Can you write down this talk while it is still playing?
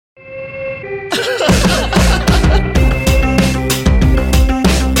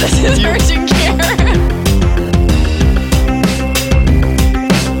This is urgent care.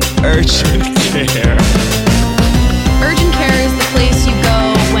 Urgent care. Urgent care is the place you go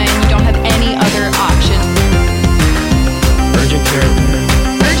when you don't have any other option. Urgent care.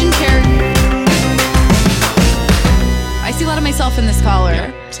 Urgent care. I see a lot of myself in this caller.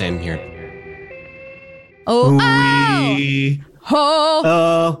 Yeah, same here. Oh, Wee. oh,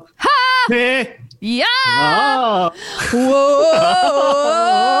 Oh. ha, Hey. yeah. Oh.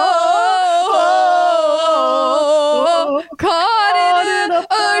 Whoa. Caught in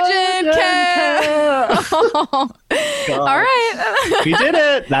urgent care. All right. We did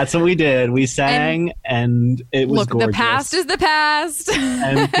it. That's what we did. We sang and it was Look, gorgeous. the past is the past.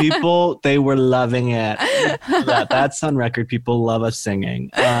 And people, they were loving it. That's on record. People love us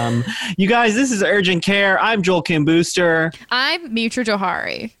singing. You guys, this is Urgent Care. I'm Joel Kim Booster. I'm Mitra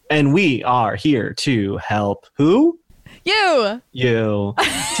Johari. And we are here to help who? You. You.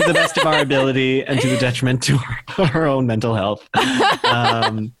 To the best of our ability and to the detriment to our own mental health.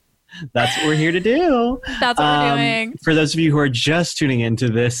 That's what we're here to do. That's what we're doing. For those of you who are just tuning into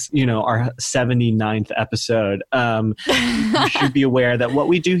this, our 79th episode, you should be aware that what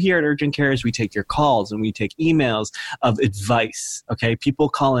we do here at Urgent Care is we take your calls and we take emails of advice. Okay, people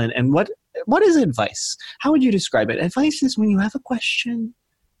call in, and what is advice? How would you describe it? Advice is when you have a question,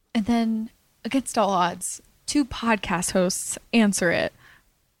 And then, against all odds, 2 podcast hosts answer it.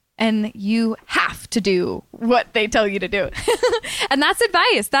 And you have to do what they tell you to do. And that's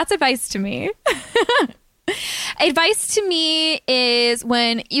advice. That's advice to me. Advice to me is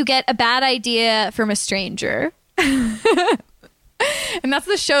when you get a bad idea from a stranger. And that's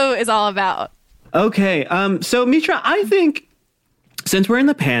what the show is all about. Okay. So Mitra, I think since we're in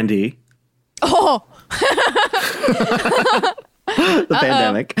the pandy, Oh, the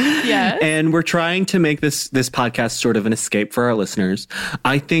pandemic, yes. and we're trying to make this podcast sort of an escape for our listeners,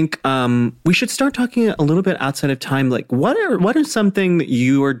 I think we should start talking a little bit outside of time. Like, what are something that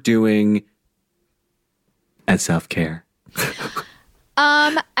you are doing as self-care?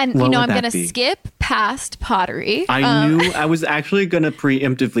 And What would I'm that going to be? skip past pottery. I knew I was actually going to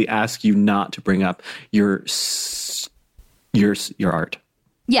preemptively ask you not to bring up your art.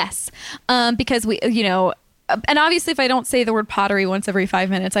 Yes. Because we, and obviously if I don't say the word pottery once every 5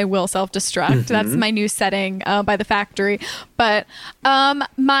 minutes, I will self-destruct. Mm-hmm. That's my new setting by the factory. But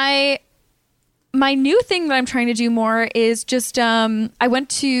my new thing that I'm trying to do more is just I went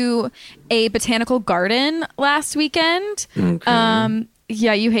to a botanical garden last weekend. Okay.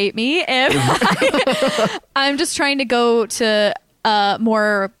 Yeah, you hate me. And I'm just trying to go to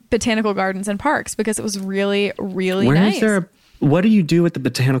more botanical gardens and parks because it was really, really nice. What do you do at the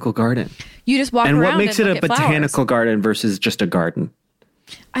botanical garden? You just walk And around what makes and it a look at botanical flowers. garden versus just a garden?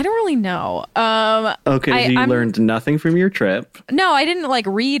 I don't really know. Okay, so you learned nothing from your trip. No, I didn't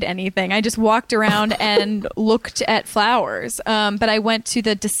read anything. I just walked around and looked at flowers. But I went to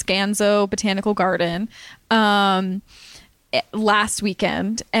the Descanso Botanical Garden last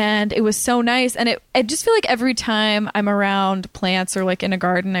weekend, and it was so nice. And I just feel like every time I'm around plants or in a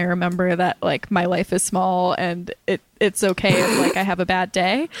garden, I remember that my life is small and it's okay if I have a bad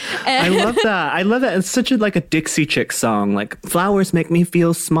day. And I love that. I love that. It's such a Dixie Chick song. Flowers make me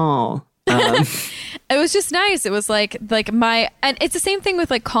feel small. It was just nice. It was and it's the same thing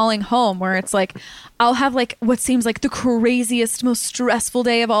with calling home, where it's I'll have what seems like the craziest, most stressful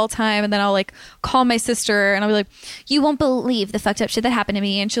day of all time, and then I'll call my sister and I'll be like, "You won't believe the fucked up shit that happened to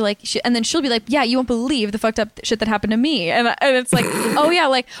me," and and then she'll be like, "Yeah, you won't believe the fucked up shit that happened to me," and it's oh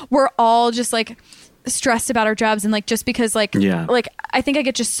yeah, we're all just stressed about our jobs, and just because Yeah. I think I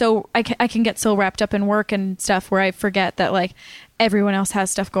get just so I can get so wrapped up in work and stuff where I forget that everyone else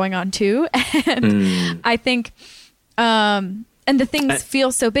has stuff going on too. And I think and the things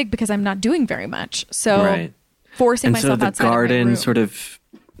feel so big because I'm not doing very much, so Right. forcing And myself so the outside of my garden room. sort of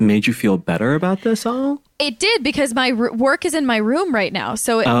made you feel better about this all? It did, because my work is in my room right now.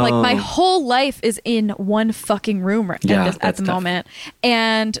 So my whole life is in one fucking room at that's the tough. moment.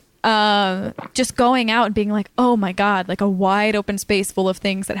 And just going out and being oh my God, a wide open space full of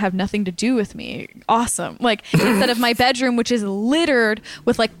things that have nothing to do with me. Awesome. Instead of my bedroom, which is littered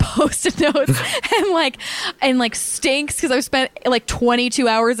with Post-it notes and stinks because I've spent 22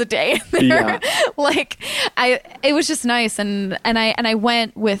 hours a day in there. Yeah. It was just nice. And I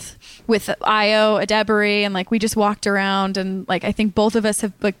went with Io, Adebari, and we just walked around, and I think both of us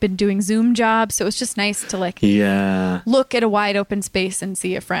have been doing Zoom jobs. So it was just nice to Yeah. look at a wide open space and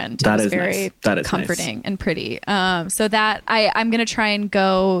see a friend. It That was is very nice. That is comforting and pretty. So that I'm going to try and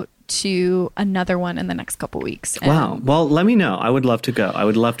go to another one in the next couple weeks. And Wow. Well, let me know. I would love to go. I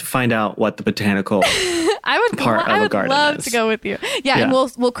would love to find out what the botanical I would love to go with you. Yeah, and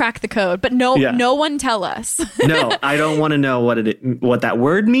we'll crack the code, but no one tell us. No, I don't want to know what that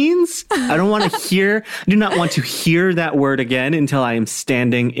word means. I don't want to hear. I do not want to hear that word again until I am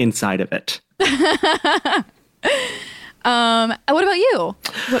standing inside of it. What about you?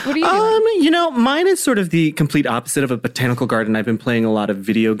 What are you doing? Mine is sort of the complete opposite of a botanical garden. I've been playing a lot of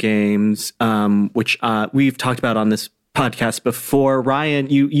video games, which we've talked about on this podcast before. Ryan,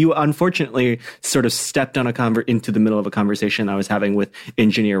 you unfortunately sort of stepped on into the middle of a conversation I was having with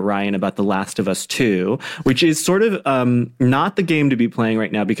engineer Ryan about The Last of Us 2, which is sort of not the game to be playing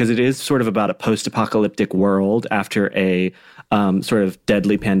right now because it is sort of about a post-apocalyptic world after a sort of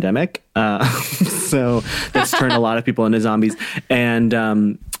deadly pandemic. So that's turned a lot of people into zombies.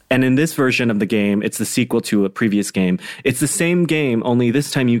 And in this version of the game, it's the sequel to a previous game. It's the same game, only this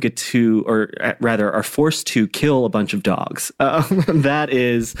time you get to, or rather are forced to kill a bunch of dogs. It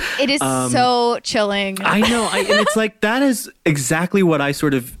is so chilling. I know. And it's like, that is exactly what I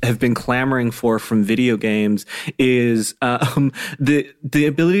sort of have been clamoring for from video games is the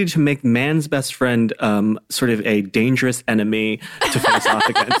ability to make man's best friend sort of a dangerous enemy to face off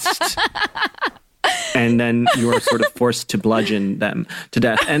against. And then you are sort of forced to bludgeon them to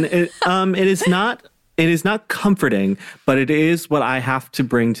death. And it is not comforting, but it is what I have to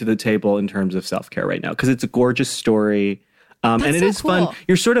bring to the table in terms of self-care right now, because it's a gorgeous story. And it is cool. Fun.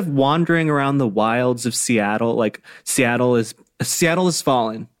 You're sort of wandering around the wilds of Seattle. Like Seattle is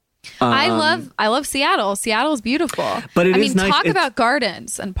fallen. I love Seattle. Seattle is beautiful. But nice. Talk about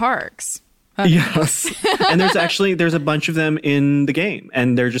gardens and parks. Yes. And there's a bunch of them in the game,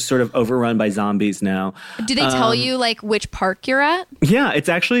 and they're just sort of overrun by zombies now. Do they tell you like which park you're at? Yeah, it's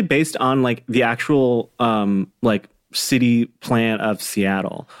actually based on like the actual like city plan of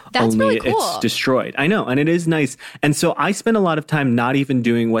Seattle. That's only really cool. It's destroyed. I know, and it is nice. And so I spend a lot of time not even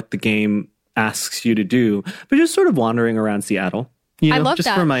doing what the game asks you to do, but just sort of wandering around Seattle. I love just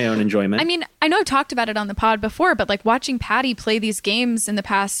that. For my own enjoyment. I mean, I know I've talked about it on the pod before, but like watching Patty play these games in the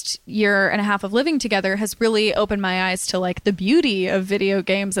past year and a half of living together has really opened my eyes to like the beauty of video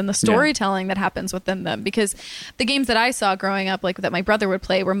games and the storytelling that happens within them. Because the games that I saw growing up, like that my brother would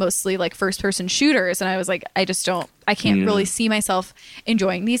play, were mostly like first-person shooters, and I was like, I can't really see myself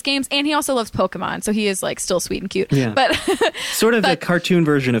enjoying these games. And he also loves Pokemon, so he is like still sweet and cute. Yeah. But sort of a cartoon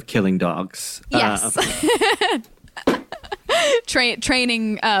version of killing dogs. Yes.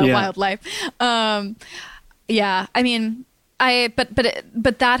 Training wildlife. I mean,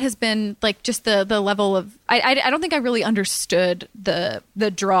 but that has been like just the level of I don't think I really understood the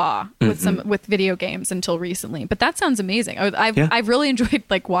draw with video games until recently. But that sounds amazing. I've really enjoyed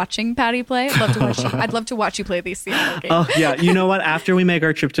like watching Patty play. I'd love to watch you play these Seattle games. Oh yeah, you know what? After we make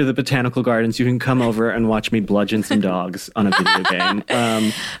our trip to the botanical gardens, you can come over and watch me bludgeon some dogs on a video game.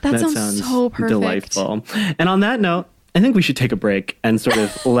 That sounds so perfect. Delightful. And on that note, I think we should take a break and sort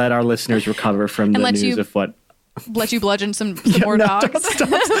of let our listeners recover from the news of what. Let you bludgeon some more dogs.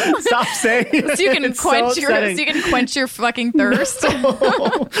 Stop saying it. So you can quench your fucking thirst.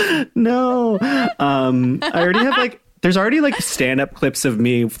 No. I already have there's already like stand-up clips of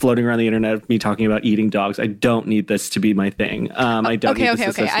me floating around the internet of me talking about eating dogs. I don't need this to be my thing. I don't need this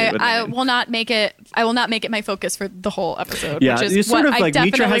associated with I will not make it my focus for the whole episode. Yeah, which is it's sort of like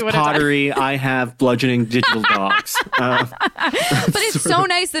Mitra has pottery, I have bludgeoning digital dogs. But it's so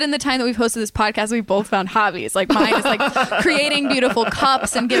nice that in the time that we've hosted this podcast, we've both found hobbies. Like mine is like creating beautiful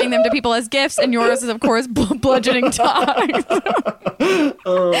cups and giving them to people as gifts, and yours is of course bludgeoning dogs.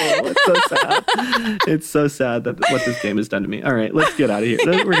 Oh, it's so sad. It's so sad that what this game has done to me. All right, let's get out of here.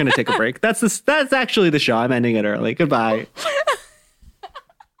 We're going to take a break. That's actually the show. I'm ending it early. Goodbye.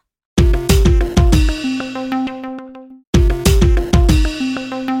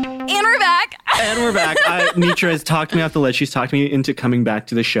 And we're back. Mitra has talked me off the ledge. She's talked me into coming back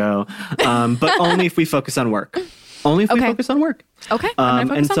to the show, but only if we focus on work. Only if we focus on work. Okay.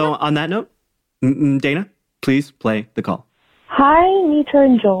 On that note, Dana, please play the call. Hi, Mitra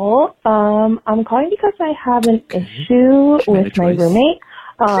and Joel. I'm calling because I have an issue with my roommate.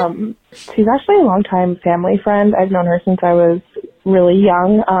 She's actually a longtime family friend. I've known her since I was really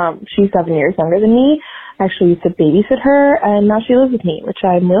young. She's 7 years younger than me. I actually used to babysit her, and now she lives with me, which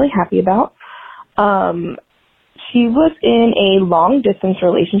I'm really happy about. She was in a long-distance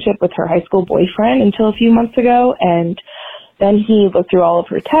relationship with her high school boyfriend until a few months ago, and then he looked through all of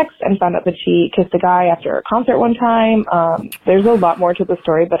her texts and found out that she kissed a guy after a concert one time. There's a lot more to the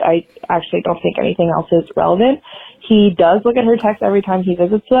story, but I actually don't think anything else is relevant. He does look at her texts every time he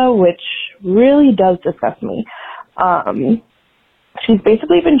visits, though, which really does disgust me. She's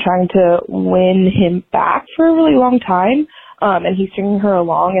basically been trying to win him back for a really long time, and he's stringing her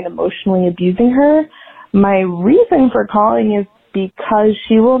along and emotionally abusing her. My reason for calling is because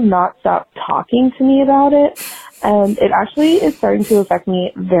she will not stop talking to me about it. And it actually is starting to affect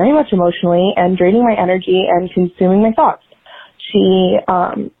me very much emotionally and draining my energy and consuming my thoughts. She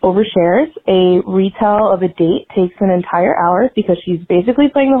overshares. A retell of a date takes an entire hour because she's basically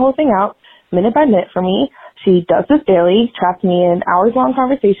playing the whole thing out minute by minute for me. She does this daily, traps me in hours-long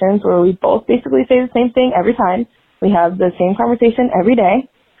conversations where we both basically say the same thing every time. We have the same conversation every day.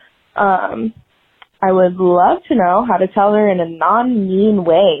 I would love to know how to tell her in a non-mean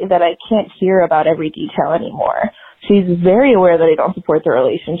way that I can't hear about every detail anymore. She's very aware that I don't support the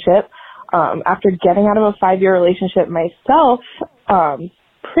relationship. After getting out of a 5-year relationship myself,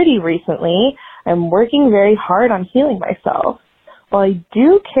 pretty recently, I'm working very hard on healing myself. While I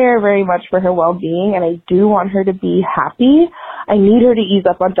do care very much for her well-being and I do want her to be happy, I need her to ease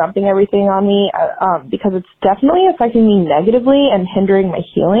up on dumping everything on me, because it's definitely affecting me negatively and hindering my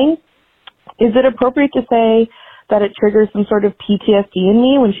healing. Is it appropriate to say that it triggers some sort of PTSD in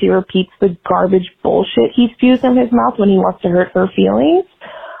me when she repeats the garbage bullshit he spews from his mouth when he wants to hurt her feelings?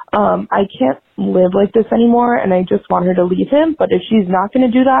 I can't live like this anymore, and I just want her to leave him. But if she's not going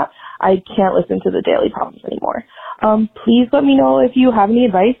to do that, I can't listen to the daily problems anymore. Please let me know if you have any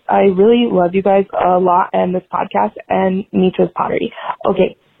advice. I really love you guys a lot and this podcast and Mitra's pottery.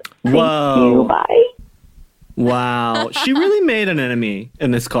 Okay. Thank you. Bye. Wow. She really made an enemy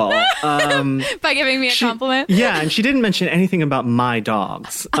in this call. By giving me a compliment. Yeah, and she didn't mention anything about my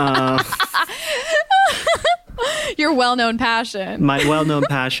dogs. Your well-known passion. My well-known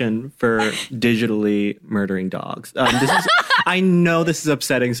passion for digitally murdering dogs. I know this is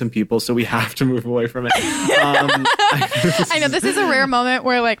upsetting some people, so we have to move away from it. I know this is a rare moment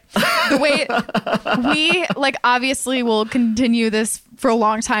where, like, the way we, like, obviously will continue this for a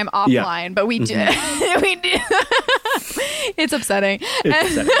long time offline, but we do. We do. It's upsetting.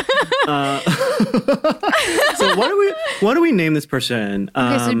 So what do we name this person?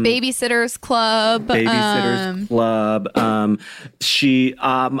 Okay, so Babysitters Club. Babysitters Club.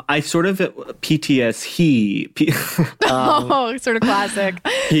 I sort of sort of classic.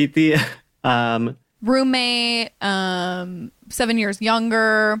 Roommate, 7 years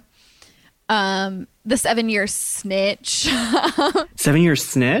younger. The 7-year snitch. 7-year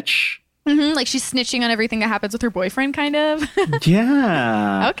snitch? Mm-hmm, like she's snitching on everything that happens with her boyfriend, kind of.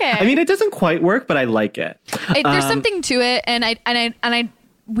 Yeah. Okay. I mean, it doesn't quite work, but I like it. There's something to it, and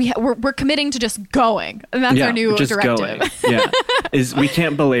we're committing to just going, and that's our new directive. Going. Yeah, we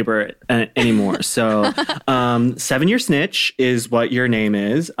can't belabor it anymore. So, 7-year snitch is what your name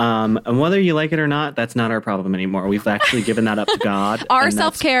is, and whether you like it or not, that's not our problem anymore. We've actually given that up to God. Our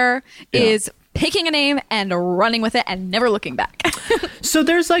self-care is picking a name and running with it and never looking back. So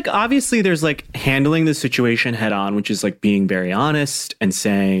there's obviously handling the situation head on, which is being very honest and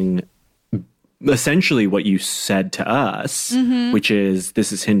saying essentially what you said to us, which is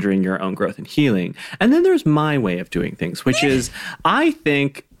this is hindering your own growth and healing. And then there's my way of doing things, which is I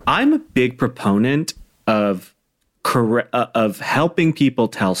think I'm a big proponent of helping people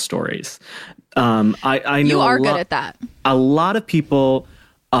tell stories. I know you are good at that. A lot of people,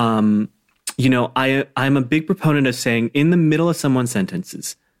 I'm a big proponent of saying in the middle of someone's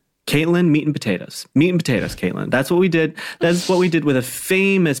sentences, Caitlin, meat and potatoes. Meat and potatoes, Caitlin. That's what we did. That's what we did with a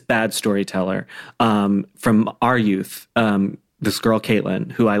famous bad storyteller from our youth, this girl,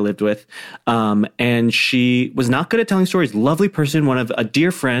 Caitlin, who I lived with. And she was not good at telling stories. Lovely person, a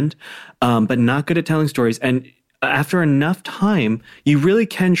dear friend, but not good at telling stories. And after enough time, you really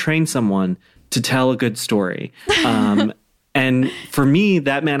can train someone to tell a good story. And for me,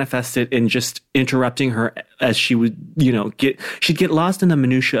 that manifested in just interrupting her as she would, she'd get lost in the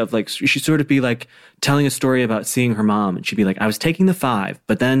minutia of she'd sort of be telling a story about seeing her mom. And she'd be like, I was taking the 5,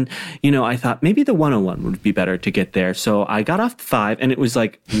 but then, I thought maybe the 101 would be better to get there. So I got off the 5 and it was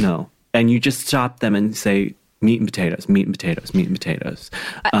no. And you just stop them and say, meat and potatoes, meat and potatoes, meat and potatoes.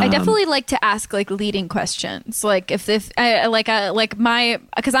 I definitely like to ask leading questions. Because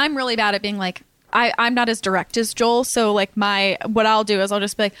I'm really bad at being I'm not as direct as Joel, so what I'll do is I'll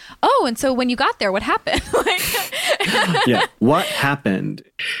just be like, oh, and so when you got there, what happened? Yeah, what happened?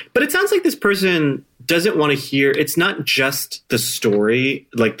 But it sounds like this person doesn't want to hear. It's not just the story,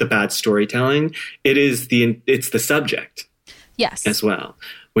 the bad storytelling. It's the subject. Yes, as well,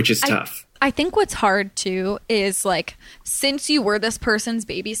 which is tough. I think what's hard too is since you were this person's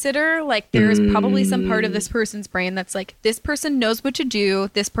babysitter, there's probably some part of this person's brain that's this person knows what to do.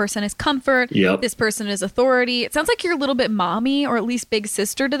 This person is comfort. Yep. This person is authority. It sounds like you're a little bit mommy or at least big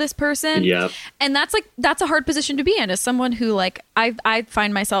sister to this person. Yep. And that's a hard position to be in as someone who I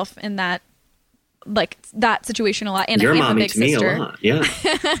find myself in that like that situation a lot. And Your I am mommy a big to me sister. a lot. Yeah.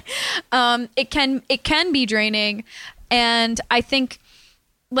 It can be draining. And I think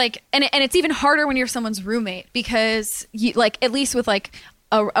like, and it's even harder when you're someone's roommate, because you like, at least with like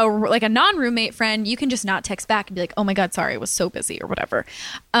like a non-roommate friend, you can just not text back and be like, oh my God, sorry, I was so busy or whatever.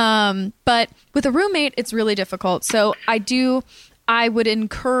 But with a roommate, it's really difficult. So I would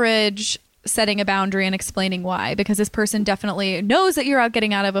encourage setting a boundary and explaining why, because this person definitely knows that you're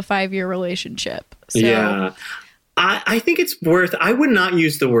getting out of a 5-year relationship. So, yeah. I think it's I would not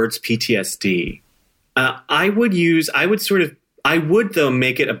use the words PTSD. I would though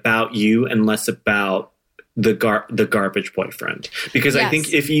make it about you and less about the garbage boyfriend, because yes. I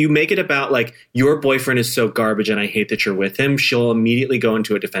think if you make it about like your boyfriend is so garbage and I hate that you're with him, she'll immediately go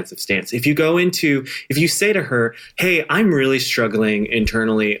into a defensive stance. If you say to her, hey, I'm really struggling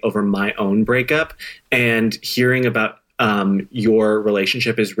internally over my own breakup, and hearing about your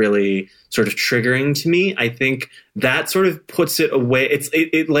relationship is really sort of triggering to me, I think that sort of puts it away.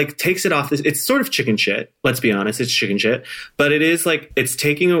 It like takes it off this. It's sort of chicken shit. Let's be honest, it's chicken shit. But it is like it's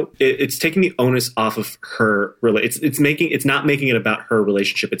taking the onus off of her. It's not making it about her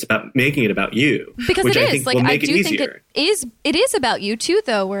relationship. It's about making it about you. Because which it I is think like will I make do it think easier. it is about you too,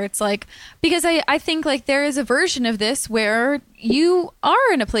 though, where it's like, because I think like there is a version of this where you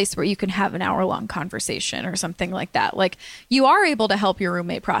are in a place where you can have an hour-long conversation or something like that. Like you are able to help your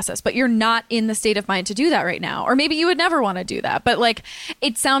roommate process, but you're not in the state of mind to do that right now. Or maybe you would never want to do that. But like,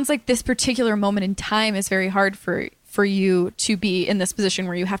 it sounds like this particular moment in time is very hard for you to be in this position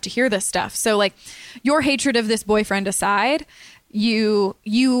where you have to hear this stuff. So like your hatred of this boyfriend aside, you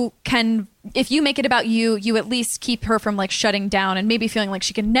can, if you make it about you at least keep her from like shutting down and maybe feeling like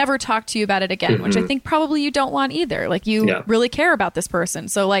she can never talk to you about it again, which I think probably you don't want either. Like you really care about this person.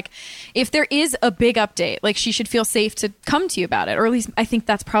 So like if there is a big update, like she should feel safe to come to you about it, or at least I think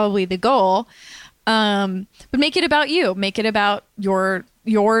that's probably the goal. But make it about you, make it about your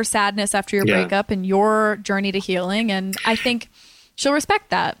sadness after your breakup and your journey to healing. And I think she'll respect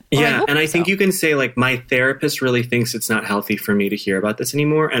that. Yeah. And I think you can say like, my therapist really thinks it's not healthy for me to hear about this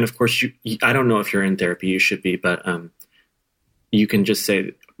anymore. And of course I don't know if you're in therapy, you should be, but, you can just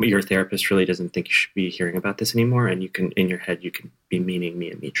say your therapist really doesn't think you should be hearing about this anymore. And you can, in your head, you can be meaning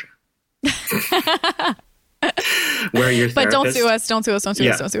me and Mitra. Where your therapist, but don't sue us. Don't sue us.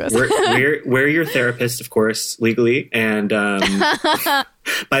 We're your therapist, of course, legally. And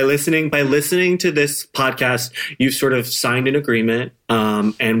by listening to this podcast, you've sort of signed an agreement.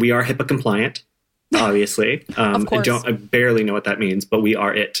 And we are HIPAA compliant, obviously. Of course. I barely know what that means, but we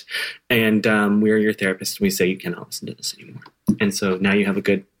are it. And we are your therapist. And we say you cannot listen to this anymore. And so now you have a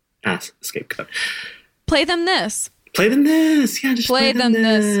good ass scapegoat. Play them this. Play them this. Yeah, just play them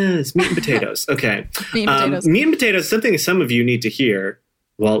this. Meat and potatoes. Okay. Meat and potatoes. Meat and potatoes, something some of you need to hear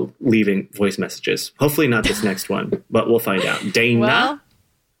while leaving voice messages. Hopefully not this next one, but we'll find out. Dana?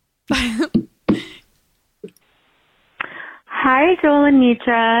 Hi, Joel and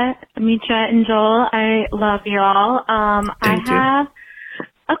Mitra and Joel. I love y'all. I have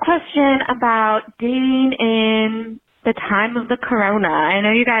a question about dating in the time of the corona. I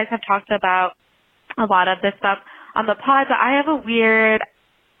know you guys have talked about a lot of this stuff on the pod, but I have a weird,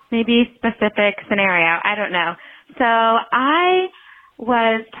 maybe specific scenario. I don't know. So I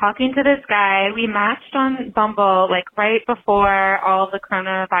was talking to this guy. We matched on Bumble like right before all the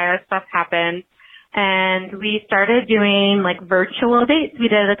coronavirus stuff happened. And we started doing like virtual dates. We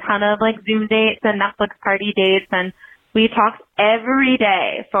did a ton of like Zoom dates and Netflix party dates, and we talked every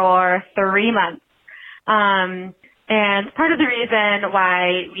day for 3 months. And part of the reason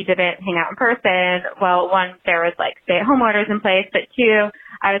why we didn't hang out in person, well, one, there was like stay-at-home orders in place, but two,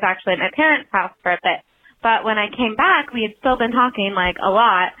 I was actually at my parents' house for a bit. But when I came back, we had still been talking like a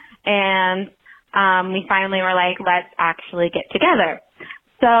lot, and we finally were like, let's actually get together.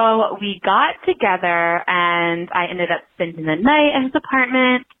 So we got together, and I ended up spending the night at his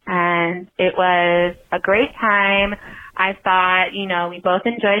apartment, and it was a great time. I thought, we both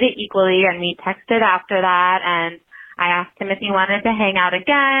enjoyed it equally, and we texted after that, and I asked him if he wanted to hang out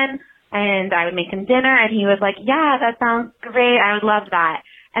again, and I would make him dinner, and he was like, yeah, that sounds great. I would love that.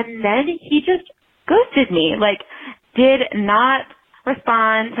 And then he just ghosted me, like did not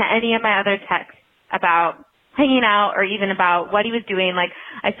respond to any of my other texts about hanging out or even about what he was doing. Like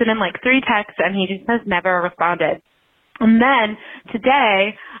I sent him like 3 texts, and he just has never responded. And then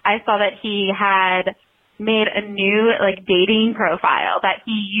today I saw that he had made a new like dating profile, that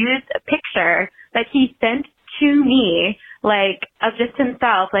he used a picture that he sent to me, like of just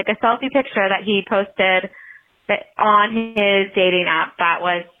himself, like a selfie picture that he posted on his dating app that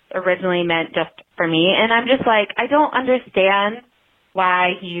was originally meant just for me. And I'm just like, I don't understand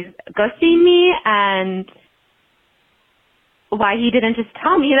why he's ghosting me and why he didn't just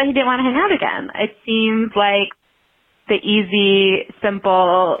tell me that he didn't want to hang out again. It seems like the easy,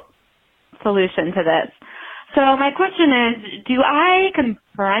 simple solution to this. So my question is, do I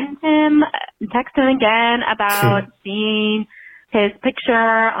confront him, text him again about seeing his picture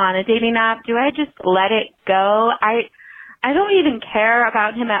on a dating app? Do I just let it go? I don't even care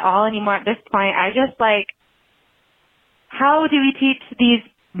about him at all anymore at this point. I just how do we teach these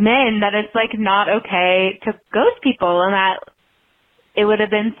men that it's not okay to ghost people, and that it would have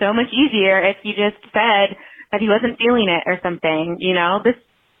been so much easier if he just said that he wasn't feeling it or something, This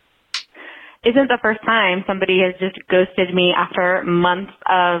isn't the first time somebody has just ghosted me after months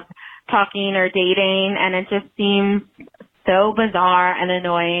of talking or dating, and it just seems so bizarre and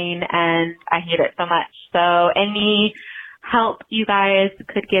annoying, and I hate it so much. So any help you guys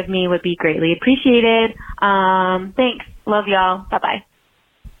could give me would be greatly appreciated. Thanks. Love y'all. Bye-bye.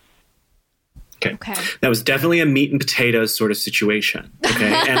 Okay. That was definitely a meat and potatoes sort of situation.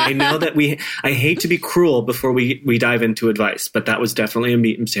 Okay. And I know that I hate to be cruel before we dive into advice, but that was definitely a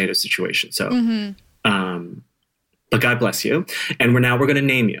meat and potatoes situation. So, but God bless you. And we're going to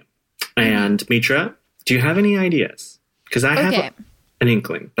name you. And Mitra, do you have any ideas? Because I have an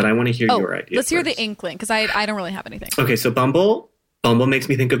inkling, but I want to hear your ideas. Let's hear the inkling, because I don't really have anything. Okay. So Bumble makes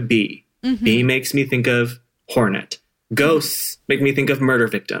me think of bee. Bee makes me think of hornet. Ghosts make me think of murder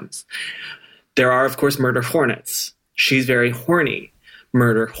victims. There are, of course, murder hornets. She's very horny.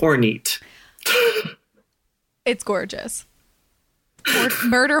 Murder horneat. It's gorgeous.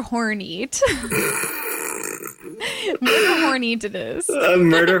 Murder horneat. Murder horneat it is.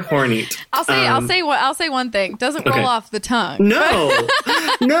 Murder horneat. I'll say one thing. Doesn't roll off the tongue. No.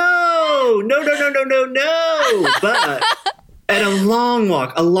 No. But at a long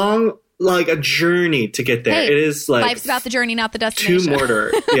walk, a journey to get there. Hey, it is life's about the journey, not the destination. To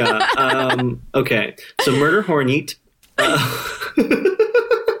mortar. Yeah. Okay. So murder horneat.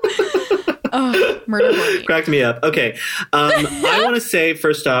 Murder horneat. Cracked me up. Okay. I want to say,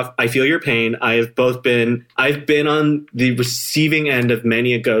 first off, I feel your pain. I've been on the receiving end of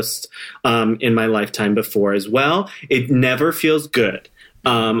many a ghost in my lifetime before as well. It never feels good.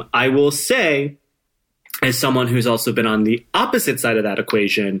 I will say, as someone who's also been on the opposite side of that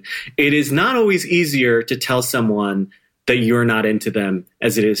equation, it is not always easier to tell someone that you're not into them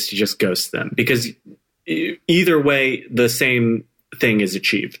as it is to just ghost them. Because either way, the same thing is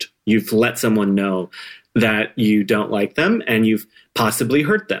achieved. You've let someone know that you don't like them and you've possibly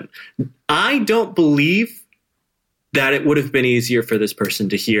hurt them. I don't believe that it would have been easier for this person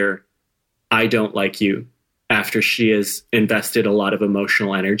to hear, I don't like you, after she has invested a lot of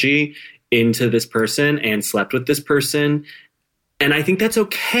emotional energy into this person and slept with this person. And I think that's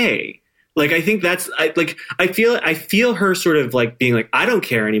okay. I think that's, I feel her sort of being I don't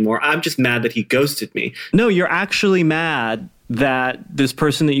care anymore. I'm just mad that he ghosted me. No, you're actually mad that this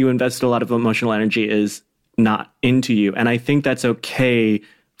person that you invested a lot of emotional energy is not into you. And I think that's okay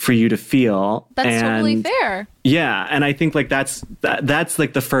for you to feel. That's totally fair. Yeah. And I think that's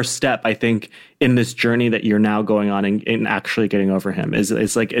the first step, I think, in this journey that you're now going on in actually getting over him is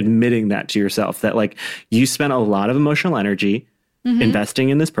admitting that to yourself, that you spent a lot of emotional energy investing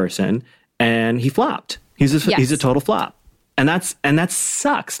in this person and he flopped. He's a total flop. And that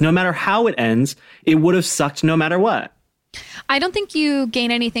sucks. No matter how it ends, it would have sucked no matter what. I don't think you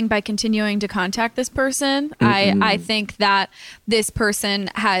gain anything by continuing to contact this person. I think that this person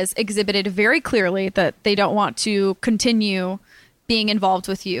has exhibited very clearly that they don't want to continue being involved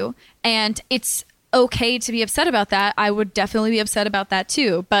with you. And it's okay to be upset about that. I would definitely be upset about that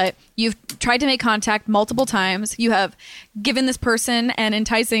too. But you've tried to make contact multiple times. You have given this person an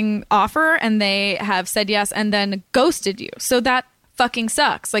enticing offer and they have said yes and then ghosted you. So that fucking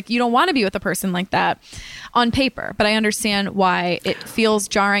sucks. You don't want to be with a person like that on paper, but I understand why it feels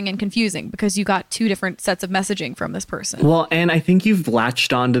jarring and confusing because you got two different sets of messaging from this person. Well, and I think you've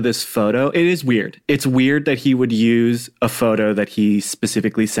latched onto this photo. It is weird. It's weird that he would use a photo that he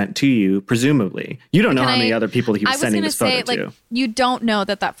specifically sent to you, presumably. You don't know how many other people he was sending this photo to. You don't know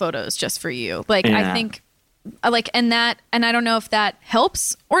that photo is just for you. I think and I don't know if that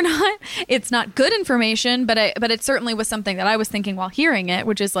helps or not. It's not good information, but it certainly was something that I was thinking while hearing it,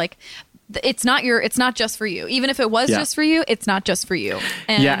 which is it's not just for you. Even if it was just for you, it's not just for you.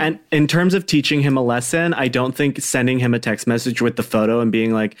 And in terms of teaching him a lesson, I don't think sending him a text message with the photo and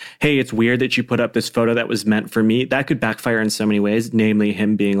being like, hey, it's weird that you put up this photo that was meant for me, that could backfire in so many ways, namely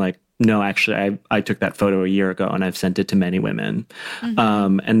him being like, no, actually, I took that photo a year ago and I've sent it to many women.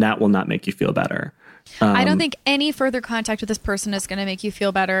 And that will not make you feel better. I don't think any further contact with this person is going to make you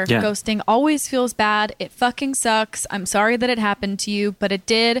feel better. Yeah. Ghosting always feels bad. It fucking sucks. I'm sorry that it happened to you, but it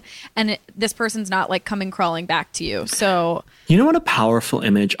did. And this person's not like coming crawling back to you. So, You know what a powerful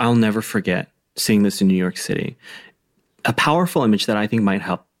image, I'll never forget seeing this in New York City. A powerful image that I think might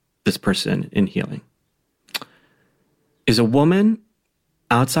help this person in healing is a woman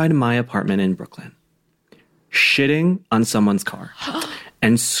outside of my apartment in Brooklyn shitting on someone's car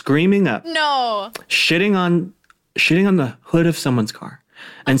and screaming up, no. shitting on the hood of someone's car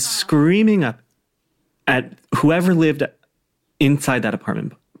and screaming up at whoever lived inside that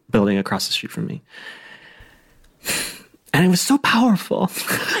apartment building across the street from me. And it was so powerful.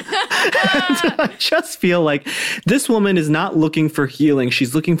 I just feel like this woman is not looking for healing.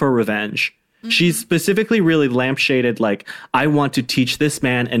 She's looking for revenge. She's specifically really lampshaded, like, I want to teach this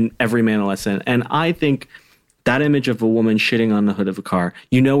man and every man a lesson. And I think that image of a woman shitting on the hood of a car,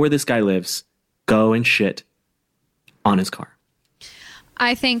 you know where this guy lives, go and shit on his car.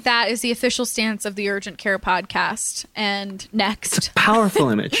 I think that is the official stance of the Urgent Care podcast. And next. Powerful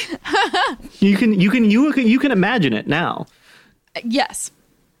image. You can imagine it now. Yes,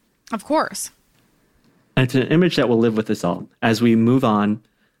 of course. And it's an image that will live with us all as we move on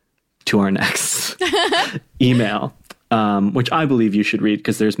to our next email, which I believe you should read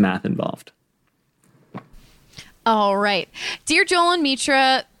because there's math involved. All right. Dear Joel and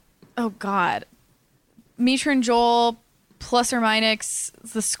Mitra, oh God. Mitra and Joel plus or minus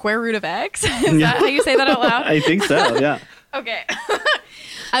the square root of X? Is that how you say that out loud? I think so, yeah. Okay.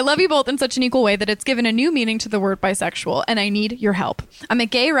 I love you both in such an equal way that it's given a new meaning to the word bisexual, and I need your help. I'm a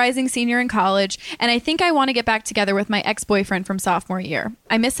gay rising senior in college, and I think I want to get back together with my ex-boyfriend from sophomore year.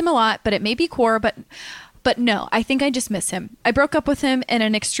 I miss him a lot, but it may be core, but no, I think I just miss him. I broke up with him in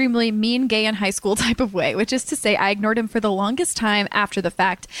an extremely mean gay in high school type of way, which is to say I ignored him for the longest time after the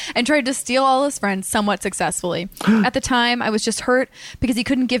fact and tried to steal all his friends somewhat successfully. At the time, I was just hurt because he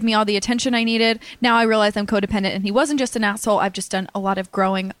couldn't give me all the attention I needed. Now I realize I'm codependent and he wasn't just an asshole. I've just done a lot of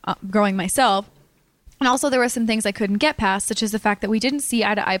growing myself. And also there were some things I couldn't get past, such as the fact that we didn't see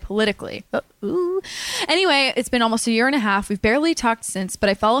eye to eye politically. Anyway, it's been almost a year and a half. We've barely talked since, but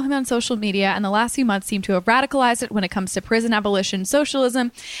I follow him on social media, and the last few months seem to have radicalized it when it comes to prison abolition,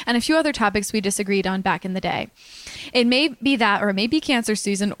 socialism, and a few other topics we disagreed on back in the day. It may be that, or it may be cancer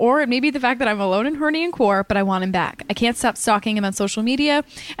season, or it may be the fact that I'm alone and horny and core, but I want him back. I can't stop stalking him on social media,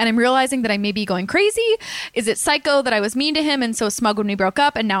 and I'm realizing that I may be going crazy. Is it psycho that I was mean to him and so smug when we broke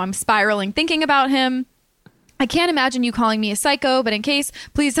up, and now I'm spiraling thinking about him? I can't imagine you calling me a psycho, but in case,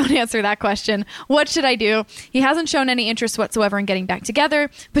 please don't answer that question. What should I do? He hasn't shown any interest whatsoever in getting back together,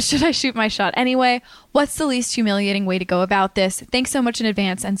 but should I shoot my shot anyway? What's the least humiliating way to go about this? Thanks so much in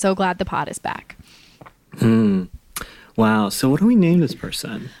advance, and so glad the pod is back. Wow. So what do we name this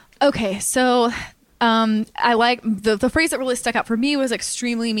person? Okay, so I like the phrase that really stuck out for me was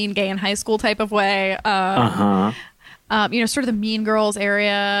extremely mean gay in high school type of way. Sort of the Mean Girls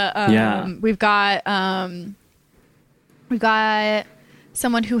area. We've got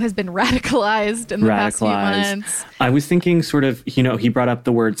someone who has been radicalized in the past few months. I was thinking sort of, he brought up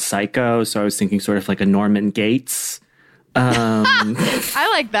the word psycho, so I was thinking sort of like a Norman Gates. I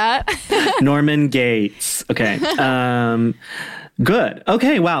like that. Norman Gates. Okay. Good.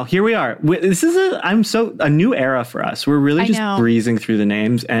 Okay. Wow. Here we are. This is a new era for us. We're really just breezing through the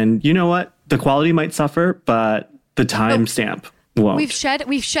names, and you know what? The quality might suffer, but the timestamp won't. We've shed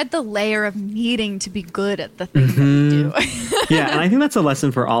the layer of needing to be good at the things that we do. Yeah, and I think that's a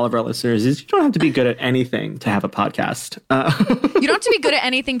lesson for all of our listeners: is you don't have to be good at anything to have a podcast. You don't have to be good at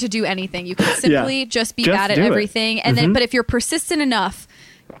anything to do anything. You can simply just be bad at everything, and then. But if you're persistent enough,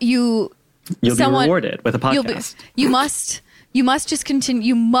 you'll be rewarded with a podcast. You must just continue.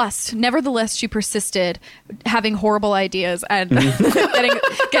 You must. Nevertheless, she persisted, having horrible ideas and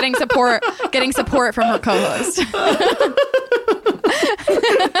getting support from her co-host.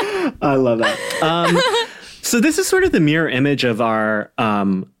 I love that. So this is sort of the mirror image of our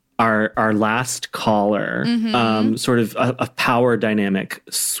last caller, sort of a power dynamic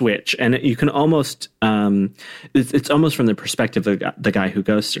switch, and you can almost it's almost from the perspective of the guy who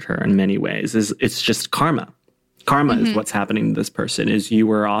ghosted her in many ways. It's just karma. Karma is what's happening to this person. Is you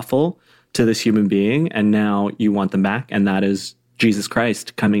were awful to this human being, and now you want them back, and that is Jesus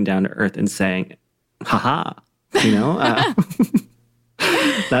Christ coming down to earth and saying, "Ha ha,"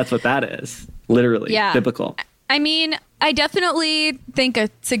 That's what that is, literally, biblical. I mean, I definitely think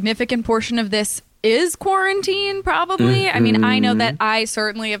a significant portion of this is quarantine, probably. I mean, I know that I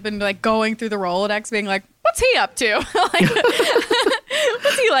certainly have been like going through the Rolodex being like, what's he up to? Like,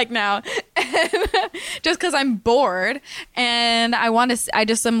 what's he like now? And just because I'm bored and I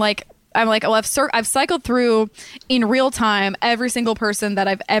just am like I'm like, oh, I've cycled through in real time every single person that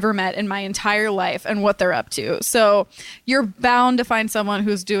I've ever met in my entire life and what they're up to. So you're bound to find someone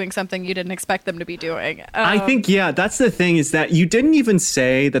who's doing something you didn't expect them to be doing. I think, yeah, that's the thing, is that you didn't even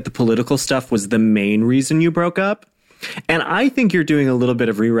say that the political stuff was the main reason you broke up. And I think you're doing a little bit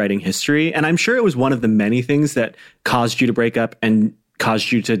of rewriting history. And I'm sure it was one of the many things that caused you to break up and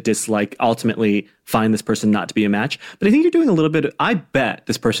caused you to dislike, ultimately find this person not to be a match. But I think you're doing a little bit, I bet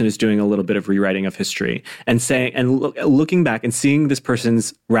this person is doing a little bit of rewriting of history and saying, and looking back and seeing this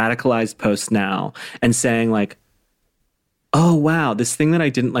person's radicalized posts now and saying like, oh, wow, this thing that I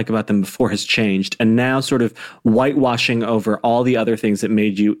didn't like about them before has changed. And now sort of whitewashing over all the other things that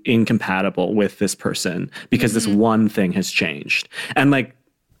made you incompatible with this person because this one thing has changed. And like,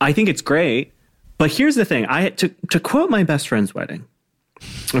 I think it's great. But here's the thing. I had to quote my best friend's wedding.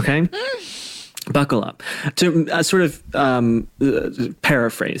 Okay? Buckle up. To sort of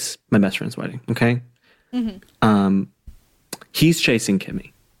paraphrase my best friend's wedding. Okay? He's chasing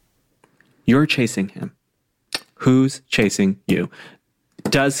Kimmy. You're chasing him. Who's chasing you?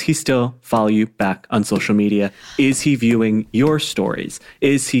 Does he still follow you back on social media? Is he viewing your stories?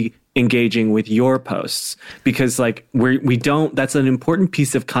 Is he engaging with your posts? Because like we don't, that's an important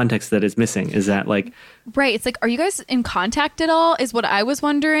piece of context that is missing, is that like, right, it's like, are you guys in contact at all is what I was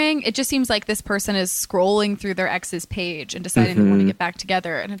wondering. It just seems like this person is scrolling through their ex's page and deciding they want to get back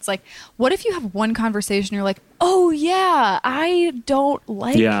together, and it's like, what if you have one conversation, you're like, oh yeah, I don't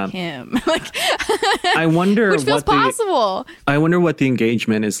like him. Like, I wonder which feels possible. I wonder what the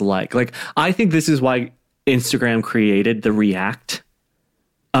engagement is like. Like, I think this is why Instagram created the React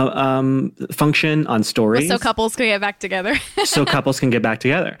function on stories. So couples can get back together. So couples can get back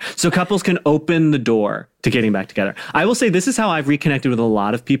together. So couples can open the door to getting back together. I will say this is how I've reconnected with a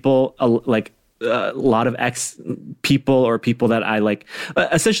lot of people, a lot of ex people or people that I like.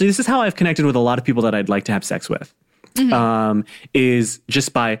 Essentially, this is how I've connected with a lot of people that I'd like to have sex with. Is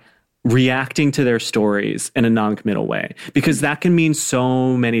just by reacting to their stories in a non-committal way, because that can mean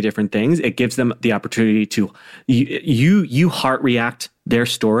so many different things. It gives them the opportunity to you heart react their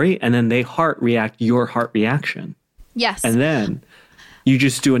story, and then they heart react your heart reaction. Yes. And then you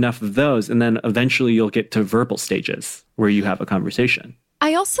just do enough of those, and then eventually you'll get to verbal stages where you have a conversation.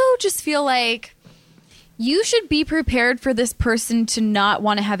 I also just feel like you should be prepared for this person to not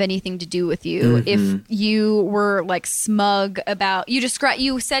want to have anything to do with you. If you were like smug about, you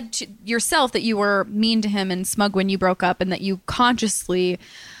said to yourself that you were mean to him and smug when you broke up, and that you consciously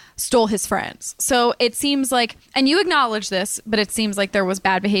stole his friends. So it seems like, and you acknowledge this, but it seems like there was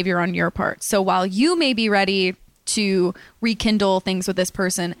bad behavior on your part. So while you may be ready to rekindle things with this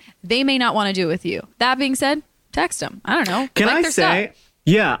person, they may not want to do it with you. That being said, text them. I don't know. Can I say...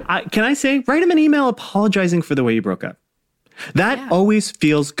 Yeah. Can I say, write him an email apologizing for the way you broke up? That always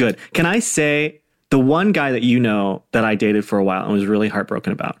feels good. Can I say, the one guy that you know that I dated for a while and was really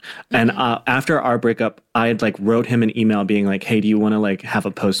heartbroken about. And after our breakup, I had like wrote him an email being like, hey, do you want to like have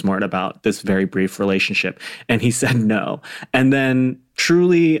a postmort about this very brief relationship? And he said no. And then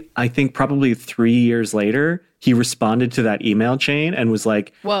truly, I think probably 3 years later, he responded to that email chain and was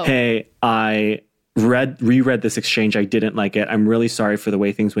like, whoa, hey, I reread this exchange. I didn't like it. I'm really sorry for the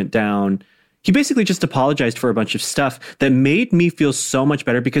way things went down. He basically just apologized for a bunch of stuff that made me feel so much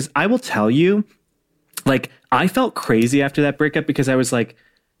better, because I will tell you, like, I felt crazy after that breakup because I was like,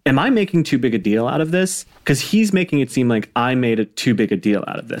 am I making too big a deal out of this? Because he's making it seem like I made a too big a deal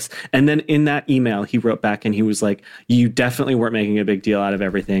out of this. And then in that email, he wrote back and he was like, you definitely weren't making a big deal out of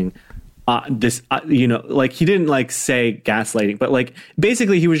everything. You know, like, he didn't like say gaslighting, but like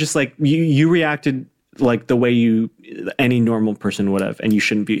basically he was just like, you reacted like the way any normal person would have, and you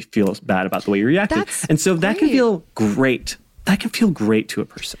shouldn't feel bad about the way you reacted. And so that can feel great. That can feel great to a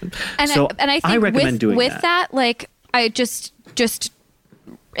person. And so I think I recommend doing that. Like, I just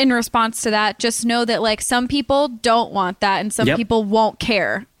in response to that, just know that like some people don't want that, and some people won't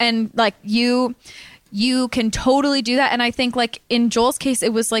care, and like you can totally do that. And I think like in Joel's case,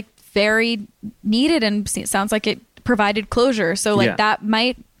 it was like very needed, and it sounds like it provided closure. So like that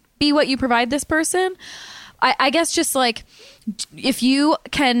might be what you provide this person. I guess just like if you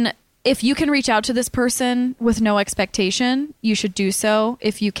can reach out to this person with no expectation, you should do so.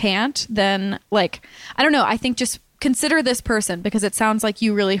 If you can't, then like, I don't know. I think just consider this person, because it sounds like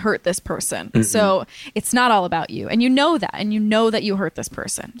you really hurt this person. Mm-hmm. So it's not all about you, and you know that, and you know that you hurt this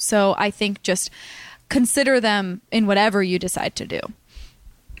person. So I think just consider them in whatever you decide to do.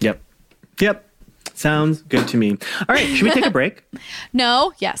 Yep. Sounds good to me. All right. Should we take a break?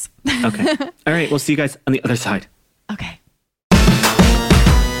 No. Yes. Okay. All right. We'll see you guys on the other side. Okay.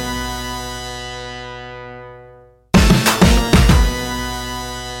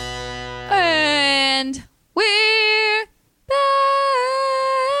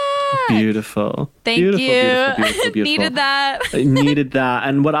 Beautiful. Thank beautiful, you. Beautiful, beautiful, beautiful. Needed that. I needed that.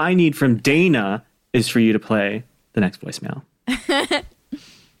 And what I need from Dana is for you to play the next voicemail.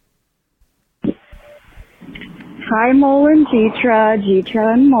 Hi, Mole and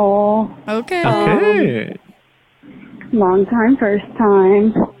Jeetra and Mole. Okay. Okay. Long time, first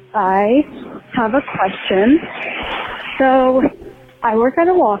time. I have a question. So, I work at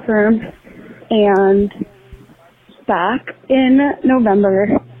a law firm, and back in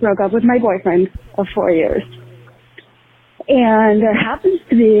November, broke up with my boyfriend of 4 years. And there happens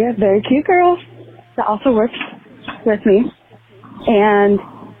to be a very cute girl that also works with me. And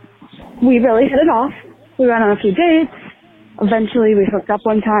we really hit it off. We went on a few dates. Eventually, we hooked up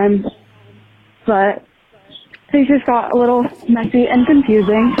one time. But things just got a little messy and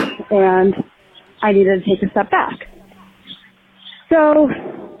confusing, and I needed to take a step back. So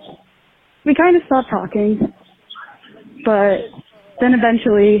we kind of stopped talking, but then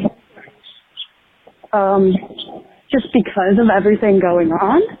eventually, just because of everything going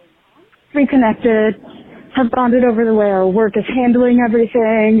on, reconnected, have bonded over the way our work is handling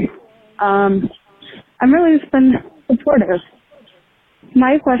everything. I'm really just been supportive.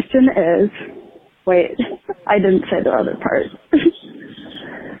 My question is, wait, I didn't say the other part.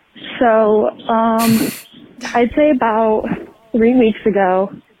 So, I'd say about 3 weeks ago,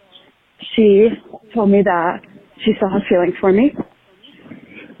 she told me that she still has feelings for me.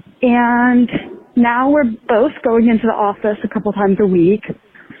 And now we're both going into the office a couple times a week.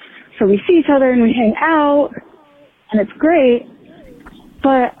 So we see each other and we hang out, and it's great.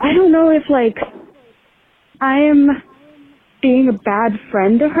 But I don't know if, like, I am being a bad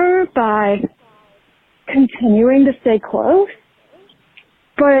friend to her by continuing to stay close.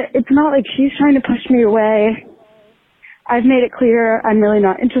 But it's not like she's trying to push me away. I've made it clear I'm really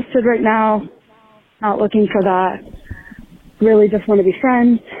not interested right now. Not looking for that. Really just want to be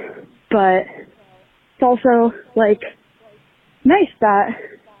friends. But it's also, like, nice that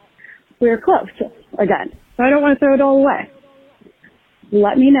we're close again. So I don't want to throw it all away.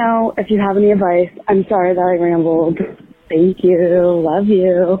 Let me know if you have any advice. I'm sorry that I rambled. Thank you. Love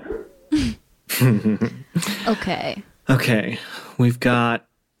you. Okay. Okay. We've got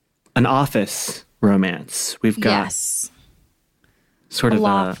an office romance. We've got sort a of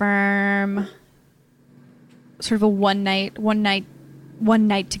law a firm. Sort of a one night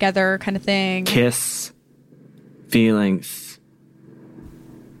together kind of thing. kiss, feelings.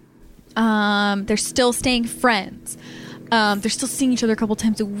 They're still staying friends. They're still seeing each other a couple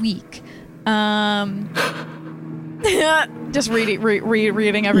times a week. Just reading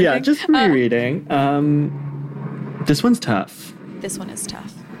everything. Yeah, just rereading. This one's tough. This one is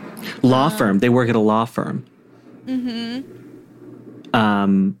tough. Law firm. They work at a law firm. Mm-hmm.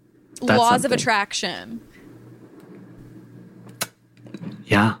 That's Laws of something. attraction.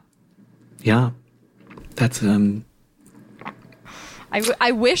 Yeah. Yeah. That's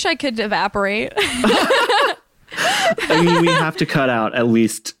I wish I could evaporate. I mean, we have to cut out at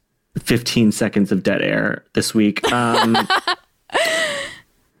least 15 seconds of dead air this week.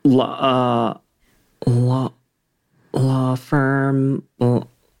 Law firm.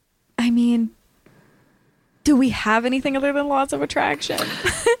 I mean, do we have anything other than laws of attraction?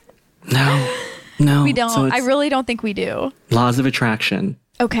 No. We don't. So I really don't think we do. Laws of attraction.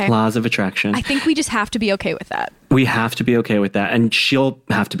 Okay. Laws of attraction. I think we just have to be okay with that. We have to be okay with that. And she'll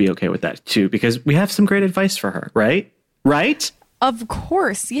have to be okay with that too, because we have some great advice for her, right? Right? Of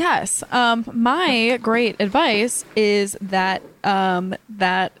course, yes. My great advice is that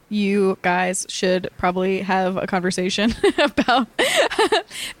that you guys should probably have a conversation about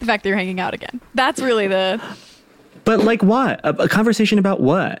the fact that you're hanging out again. That's really the... But like what? A conversation about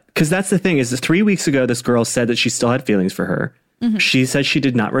what? Because that's the thing is 3 weeks ago, this girl said that she still had feelings for her. Mm-hmm. She said she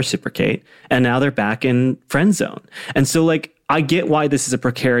did not reciprocate. And now they're back in friend zone. And so like, I get why this is a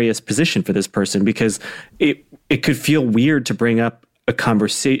precarious position for this person, because it could feel weird to bring up a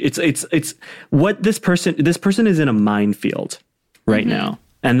conversation. It's what this person is in a minefield right now.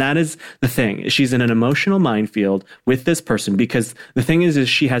 And that is the thing. She's in an emotional minefield with this person, because the thing is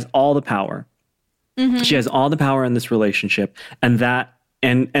she has all the power. Mm-hmm. She has all the power in this relationship, and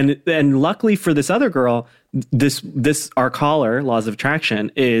luckily for this other girl, this our caller, Laws of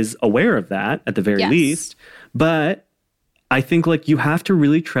Attraction, is aware of that at the very least. But I think like you have to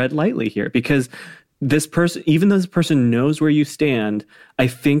really tread lightly here, because this person, even though this person knows where you stand, I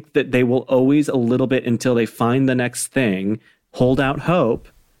think that they will always a little bit until they find the next thing, hold out hope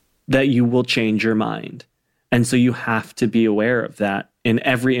that you will change your mind. And so you have to be aware of that in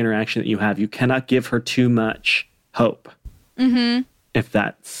every interaction that you have. You cannot give her too much hope. Mm-hmm. If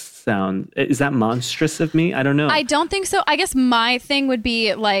that's sound? Is that monstrous of me? I don't know. I don't think so. I guess my thing would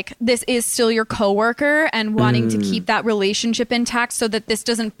be like, this is still your coworker and wanting to keep that relationship intact so that this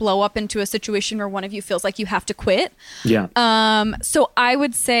doesn't blow up into a situation where one of you feels like you have to quit. Yeah. So I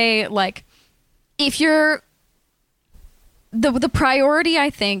would say, like, if you're the priority, I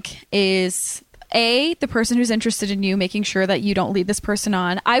think, is the person who's interested in you, making sure that you don't lead this person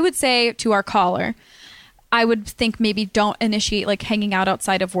on. I would say to our caller, I would think maybe don't initiate like hanging out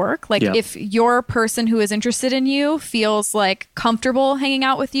outside of work. Like if your person who is interested in you feels like comfortable hanging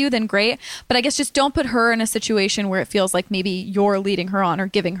out with you, then great. But I guess just don't put her in a situation where it feels like maybe you're leading her on or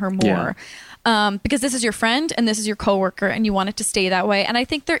giving her more. Because this is your friend and this is your coworker and you want it to stay that way. And I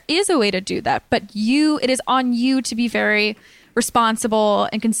think there is a way to do that, but it is on you to be very responsible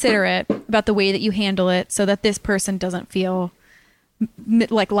and considerate about the way that you handle it so that this person doesn't feel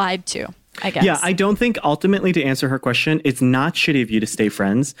like lied to, I guess. Yeah, I don't think ultimately, to answer her question, it's not shitty of you to stay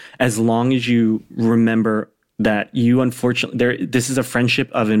friends as long as you remember that you unfortunately, this is a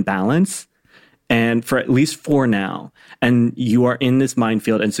friendship of imbalance. And for at least for now, and you are in this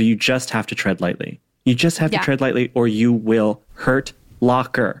minefield, and so you just have to tread lightly. You just have to tread lightly, or you will hurt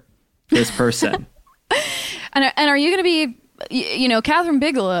Locker, this person. And are you going to be, Catherine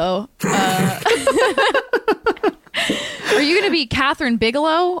Bigelow? Are you going to be Catherine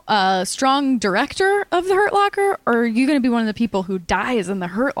Bigelow, strong director of the Hurt Locker, or are you going to be one of the people who dies in the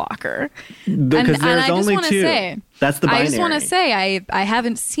Hurt Locker? Because there's only two. That's the binary. I just want to say I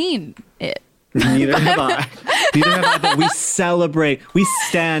haven't seen it. Neither have I. But we celebrate. We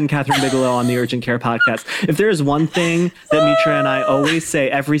stan Catherine Bigelow on the Urgent Care podcast. If there is one thing that Mitra and I always say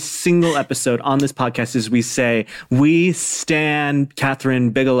every single episode on this podcast is we say, we stan Catherine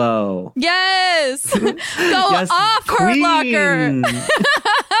Bigelow. Yes! Off, Hurt Locker!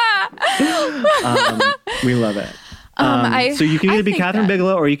 We love it. So you can either be Catherine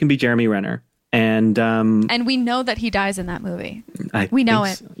Bigelow or you can be Jeremy Renner. And we know that he dies in that movie. We know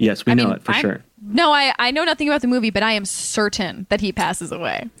it. So. Yes, we know it for sure. No, I know nothing about the movie, but I am certain that he passes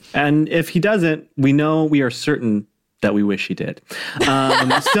away. And if he doesn't, we are certain that we wish he did.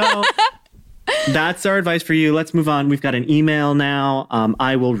 So that's our advice for you. Let's move on. We've got an email now.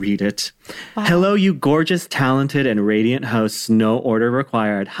 I will read it. Wow. Hello, you gorgeous, talented, and radiant hosts. No order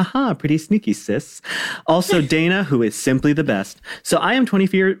required. Haha, pretty sneaky, sis. Also, Dana, who is simply the best. So I am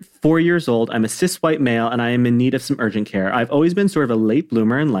 24 years old. I'm a cis white male, and I am in need of some urgent care. I've always been sort of a late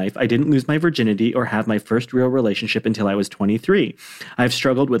bloomer in life. I didn't lose my virginity or have my first real relationship until I was 23. I've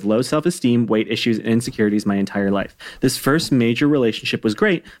struggled with low self-esteem, weight issues, and insecurities my entire life. This first major relationship was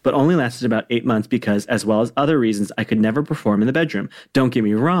great, but only lasted about 8 months because, as well as other reasons, I could never perform in the bedroom. Don't get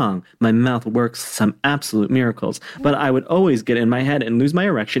me wrong, my mouth works some absolute miracles, but I would always get in my head and lose my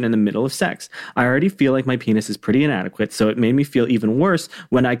erection in the middle of sex. I already feel like my penis is pretty inadequate, so it made me feel even worse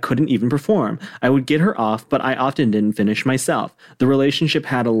when I couldn't even perform. I would get her off, but I often didn't finish myself. The relationship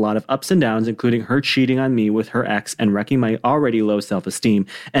had a lot of ups and downs, including her cheating on me with her ex and wrecking my already low self-esteem.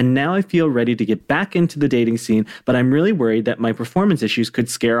 And now I feel ready to get back into the dating scene, but I'm really worried that my performance issues could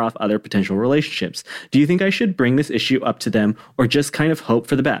scare off other potential relationships. Do you think I should bring this issue up to them or just kind of hope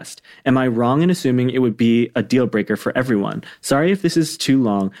for the best? Am I wrong in assuming it would be a deal breaker for everyone? Sorry if this is too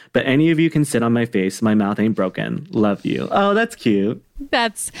long, but any of you can sit on my face. My mouth ain't broken. Love you. Oh, that's cute.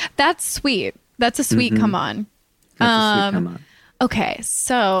 That's sweet. That's a sweet come on. That's a sweet come on. Okay,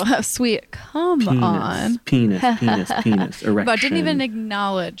 so sweet come on. Penis, erection. But I didn't even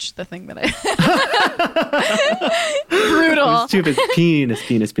acknowledge the thing that I... Brutal. Stupid. Penis.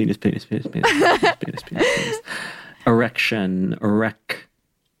 Erection.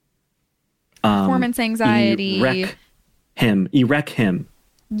 Performance anxiety. Erect him.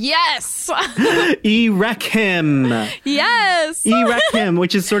 Yes. Erect him. Yes. Erect him,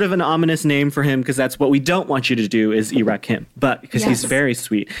 which is sort of an ominous name for him because that's what we don't want you to do is erect him. But because he's very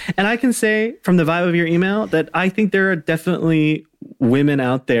sweet. And I can say from the vibe of your email that I think there are definitely women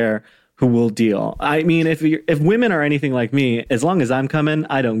out there who will deal. I mean, if women are anything like me, as long as I'm coming,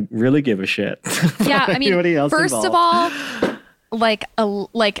 I don't really give a shit. Yeah, I mean, first involved. of all,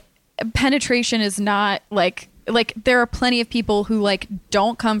 like penetration is not like there are plenty of people who like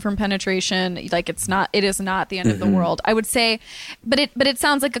don't come from penetration. Like it is not the end of the world, I would say. But it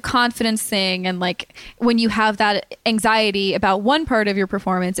sounds like a confidence thing. And like when you have that anxiety about one part of your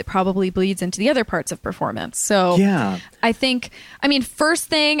performance, it probably bleeds into the other parts of performance. So yeah, I mean, first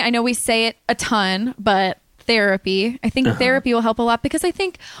thing, I know we say it a ton, but therapy, I think therapy will help a lot because I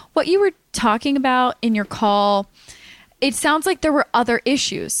think what you were talking about in your call, it sounds like there were other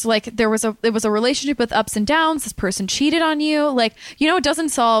issues. Like it was a relationship with ups and downs. This person cheated on you. Like, it doesn't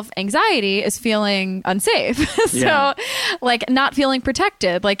solve anxiety is feeling unsafe. So like not feeling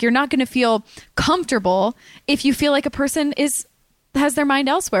protected. Like you're not going to feel comfortable if you feel like a person has their mind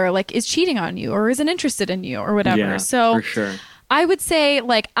elsewhere, like is cheating on you or isn't interested in you or whatever. Yeah, so for sure. I would say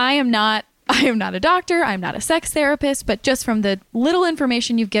like I am not a doctor. I'm not a sex therapist, but just from the little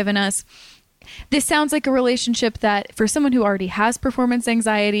information you've given us, this sounds like a relationship that for someone who already has performance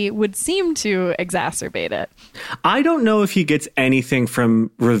anxiety would seem to exacerbate it. I don't know if he gets anything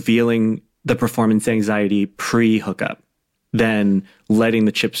from revealing the performance anxiety pre-hookup than letting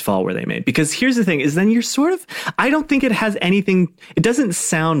the chips fall where they may. Because here's the thing is then you're sort of, I don't think it has anything, it doesn't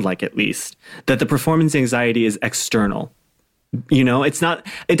sound like at least that the performance anxiety is external. It's not,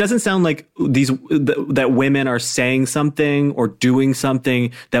 it doesn't sound like that women are saying something or doing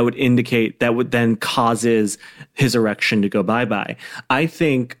something that would indicate that would then causes his erection to go bye-bye. I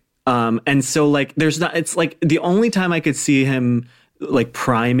think, and so like, it's like the only time I could see him like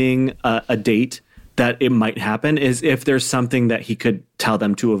priming a date that it might happen is if there's something that he could tell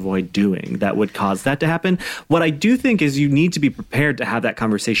them to avoid doing that would cause that to happen. What I do think is you need to be prepared to have that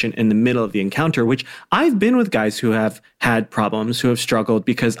conversation in the middle of the encounter, which I've been with guys who have had problems, who have struggled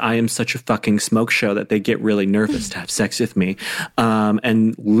because I am such a fucking smoke show that they get really nervous to have sex with me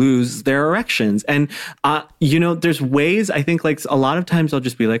and lose their erections. And, there's ways, I think like a lot of times I'll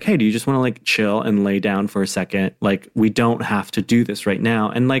just be like, hey, do you just want to like chill and lay down for a second? Like we don't have to do this right now.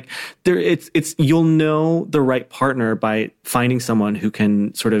 And like you'll know the right partner by finding someone who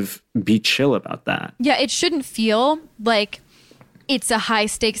can sort of be chill about that. Yeah, it shouldn't feel like it's a high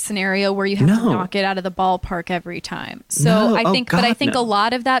stakes scenario where you have to knock it out of the ballpark every time. So I think a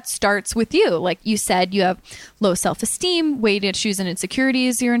lot of that starts with you. Like you said, you have low self-esteem, weight issues and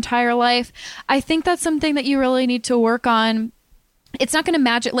insecurities your entire life. I think that's something that you really need to work on. It's not going to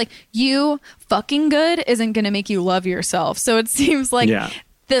magic, like you fucking good isn't going to make you love yourself. So it seems like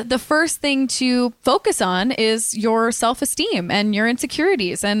the first thing to focus on is your self-esteem and your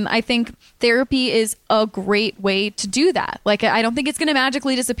insecurities. And I think therapy is a great way to do that. Like, I don't think it's going to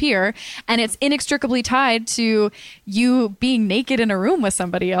magically disappear. And it's inextricably tied to you being naked in a room with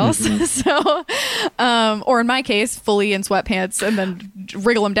somebody else. Mm-hmm. So, or in my case, fully in sweatpants and then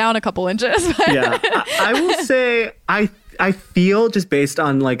wriggle them down a couple inches. Yeah. I will say, I feel just based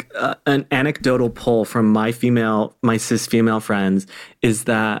on like an anecdotal poll from my cis female friends is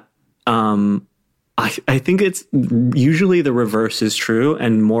that I think it's usually the reverse is true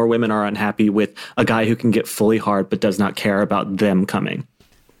and more women are unhappy with a guy who can get fully hard but does not care about them coming.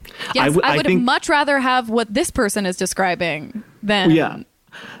 Yes, I would much rather have what this person is describing than... Yeah.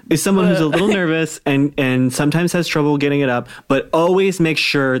 Is someone who's a little nervous and sometimes has trouble getting it up, but always makes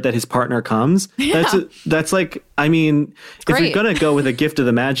sure that his partner comes. Yeah. That's like, I mean, if you're going to go with a gift of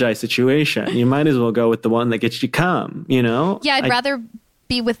the Magi situation, you might as well go with the one that gets you come, Yeah, I'd rather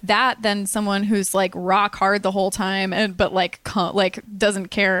be with that than someone who's like rock hard the whole time but like doesn't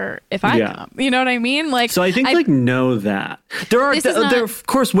care if I come. You know what I mean? Like, so I think know that there are of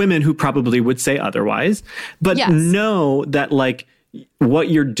course women who probably would say otherwise, but know that like what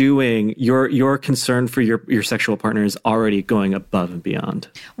you're doing, your concern for your sexual partner is already going above and beyond.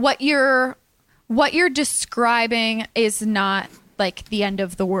 What you're describing is not like the end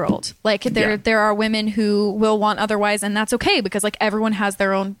of the world. Like there are women who will want otherwise, and that's okay because like everyone has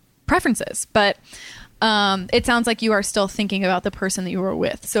their own preferences. But it sounds like you are still thinking about the person that you were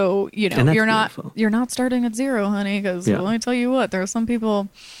with. So you're not starting at zero, honey. Because let me tell you what, there are some people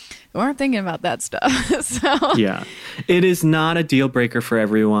who aren't thinking about that stuff. So yeah, it is not a deal breaker for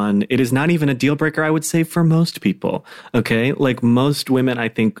everyone. It is not even a deal breaker, I would say, for most people. Okay, like most women, I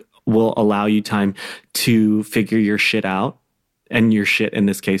think will allow you time to figure your shit out, and your shit in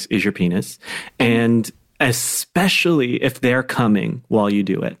this case is your penis, and especially if they're coming while you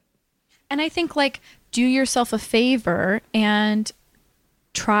do it. And I think like do yourself a favor and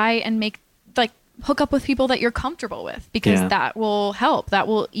try and hook up with people that you're comfortable with because that will help. That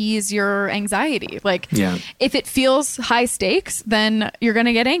will ease your anxiety. Like if it feels high stakes, then you're going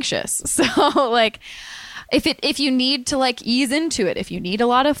to get anxious. So like if you need to like ease into it, if you need a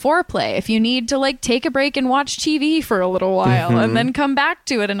lot of foreplay, if you need to like take a break and watch TV for a little while and then come back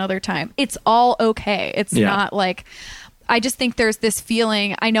to it another time, it's all okay. It's not like, I just think there's this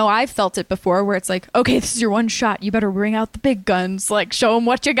feeling, I know I've felt it before, where it's like, okay, this is your one shot. You better bring out the big guns, like show them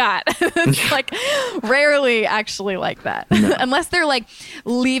what you got. It's like rarely actually like that. No. Unless they're like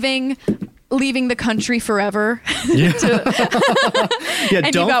leaving the country forever. Yeah,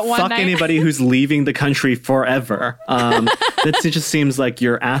 don't fuck anybody who's leaving the country forever. That just seems like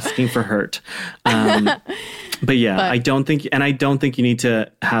you're asking for hurt. But yeah, I don't think you need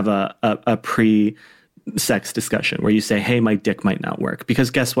to have a pre-sex discussion where you say, hey, my dick might not work,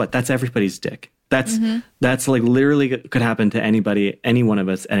 because guess what? That's everybody's dick. That's like literally could happen to anybody, any one of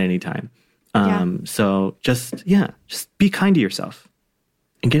us at any time. So just be kind to yourself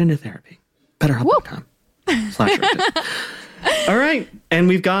and get into therapy. BetterHelp.com/urgent. All right. And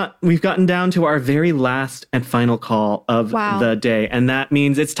we've gotten down to our very last and final call of the day. And that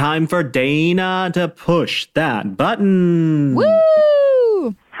means it's time for Dana to push that button.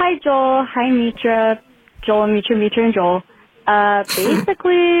 Woo! Hi, Joel. Hi, Mitra. Joel and Mitra and Joel.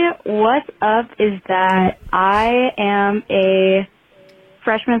 Basically, what's up is that I am a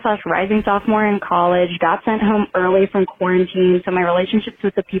freshman/rising sophomore in college, got sent home early from quarantine, so my relationships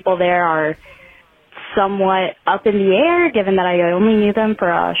with the people there are somewhat up in the air, given that I only knew them for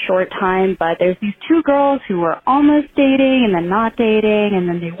a short time. But there's these two girls who were almost dating and then not dating, and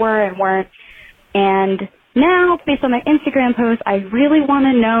then they were and weren't. And now, based on my Instagram post, I really want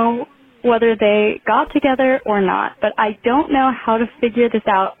to know whether they got together or not. But I don't know how to figure this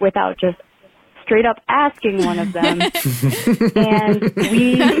out without just straight up asking one of them. And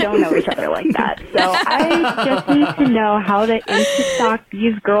we don't know each other like that. So I just need to know how to Insta-stalk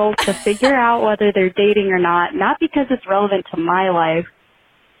these girls to figure out whether they're dating or not because it's relevant to my life.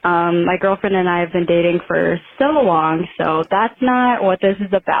 My girlfriend and I have been dating for so long, so that's not what this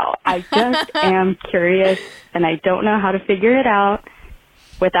is about. I just am curious, and I don't know how to figure it out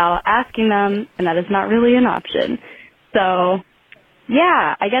without asking them, and that is not really an option. So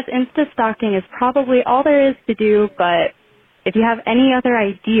yeah, I guess Insta-stalking is probably all there is to do, but if you have any other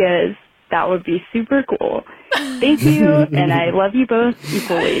ideas, that would be super cool. Thank you, and I love you both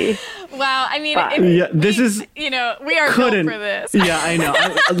equally. Wow, I mean, we are built for this. Yeah, I know.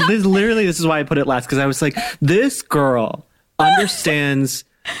 This is why I put it last, because I was like, this girl understands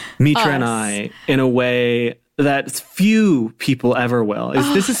Mitra and I in a way that few people ever will.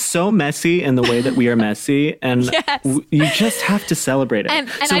 This is so messy in the way that we are messy, and you just have to celebrate it. And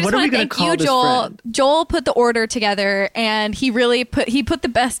so I just what are we want to going to thank call you, this Joel. friend? Joel put the order together, and he put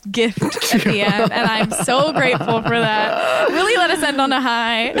the best gift at the end, and I'm so grateful for that. Really let us end on a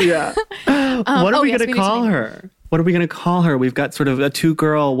high. Yeah. What are we going to call her? What are we going to call her? We've got sort of a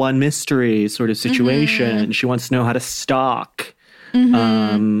 2-girl, 1 mystery sort of situation. She wants to know how to stalk.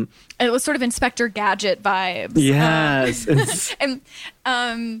 It was sort of Inspector Gadget vibes. Yes. And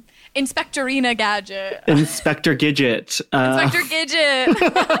Inspectorina Gadget. Inspector Gidget. Inspector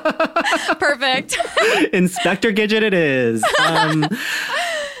Gidget. Perfect. Inspector Gidget it is.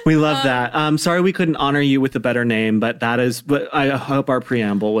 We love that. Sorry we couldn't honor you with a better name, but I hope our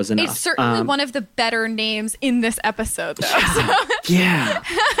preamble was enough. It's certainly one of the better names in this episode, though. Yeah,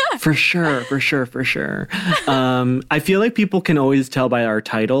 for sure. I feel like people can always tell by our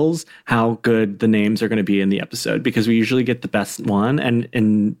titles how good the names are going to be in the episode, because we usually get the best one,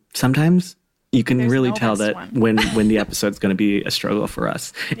 and sometimes you can really tell that when the episode's going to be a struggle for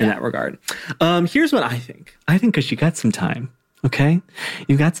us in that regard. Here's what I think. I think because you got some time. Okay?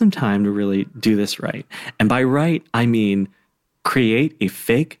 You've got some time to really do this right. And by right, I mean create a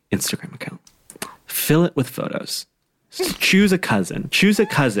fake Instagram account. Fill it with photos. Choose a cousin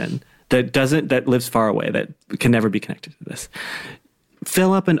that lives far away, that can never be connected to this.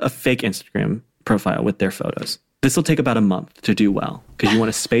 Fill up a fake Instagram profile with their photos. This will take about a month to do well, because you want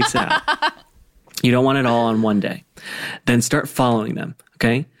to space it out. You don't want it all on one day. Then start following them,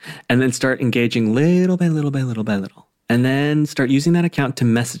 okay? And then start engaging little by little by little by little. And then start using that account to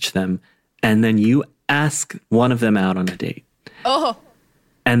message them. And then you ask one of them out on a date. Oh.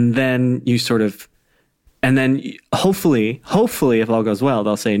 And then hopefully, if all goes well,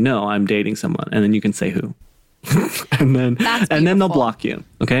 they'll say, no, I'm dating someone. And then you can say who. and then they'll block you.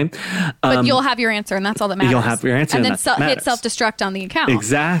 Okay. But you'll have your answer, and that's all that matters. You'll have your answer. And then hit self-destruct on the account.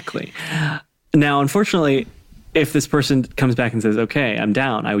 Exactly. Now, unfortunately, if this person comes back and says, okay, I'm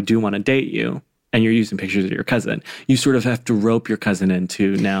down, I do want to date you, and you're using pictures of your cousin, you sort of have to rope your cousin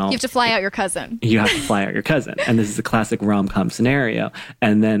into now. You have to fly out your cousin. You have to fly out your cousin. And this is a classic rom-com scenario.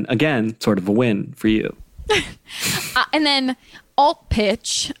 And then, again, sort of a win for you. And then alt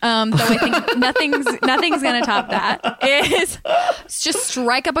pitch, though I think nothing's going to top that, is just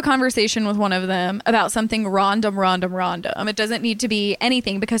strike up a conversation with one of them about something random. It doesn't need to be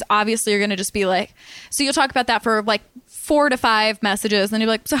anything, because obviously you're going to just be like, so you'll talk about that for like 4 to 5 messages, and then you'll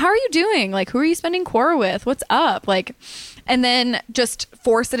be like, so how are you doing? Like, who are you spending Quora with? What's up? Like, and then just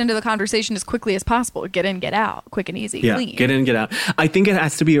force it into the conversation as quickly as possible. Get in, get out, quick and easy, clean. Get in, get out. I think it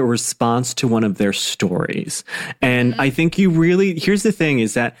has to be a response to one of their stories. And I think here's the thing,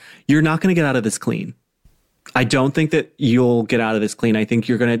 is that you're not going to get out of this clean. I don't think that you'll get out of this clean. I think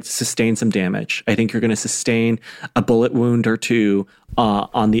you're going to sustain some damage. I think you're going to sustain a bullet wound or two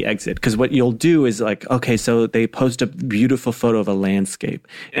on the exit. Because what you'll do is like, okay, so they post a beautiful photo of a landscape.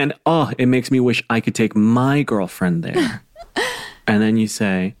 And it makes me wish I could take my girlfriend there. And then you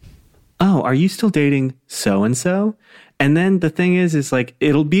say, oh, are you still dating so-and-so? And then the thing is like,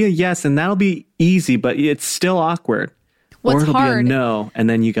 it'll be a yes and that'll be easy, but it's still awkward. What's or it'll hard? be a no, and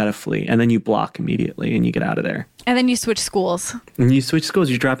then you got to flee. And then you block immediately and you get out of there. And then you switch schools. And you switch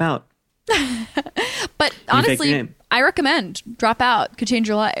schools, you drop out. But fake your honestly, name. I recommend drop out. Could change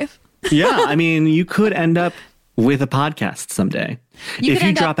your life. Yeah, I mean, you could end up with a podcast someday. If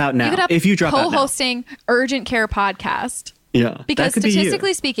you drop out now. co-hosting Urgent Care podcast. Yeah. Because that could be you.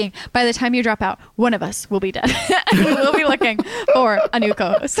 statistically speaking, by the time you drop out, one of us will be dead. And we will be looking for a new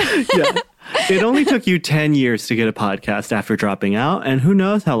co-host. Yeah. It only took you 10 years to get a podcast after dropping out, and who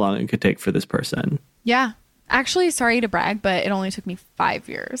knows how long it could take for this person. Yeah. Actually, sorry to brag, but it only took me 5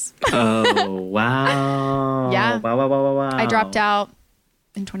 years. Oh, wow. Yeah. Wow. I dropped out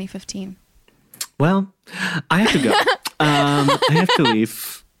in 2015. Well, I have to go. I have to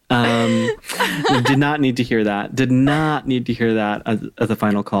leave. Did not need to hear that. Did not need to hear that as a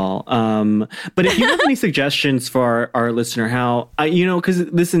final call. But if you have any suggestions for our listener, how because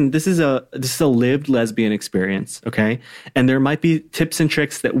listen, this is a lived lesbian experience, okay? And there might be tips and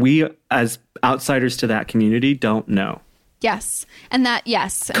tricks that we as outsiders to that community don't know. Yes. And that,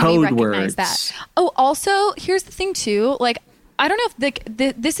 yes. And Code we recognize words. that. Oh, also, here's the thing too. Like, I don't know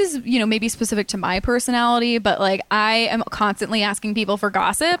if this is, maybe specific to my personality, but like I am constantly asking people for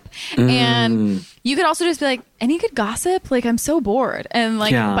gossip. And you could also just be like, any good gossip? Like, I'm so bored. And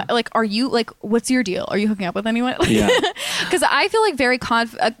like, Yeah. but, like, are you like, what's your deal? Are you hooking up with anyone? Yeah. Because I feel like very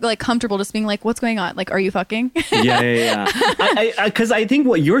comfortable just being like, what's going on? Like, are you fucking? Yeah. Because I think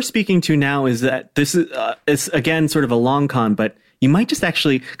what you're speaking to now is that this is again sort of a long con, but you might just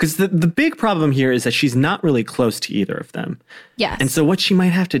actually, because the big problem here is that she's not really close to either of them. Yes. And so what she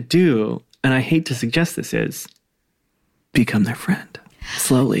might have to do, and I hate to suggest this, is become their friend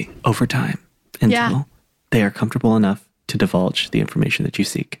slowly over time until they are comfortable enough to divulge the information that you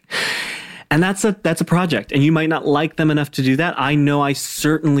seek. And that's a project. And you might not like them enough to do that. I know I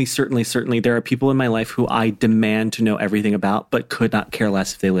certainly, there are people in my life who I demand to know everything about, but could not care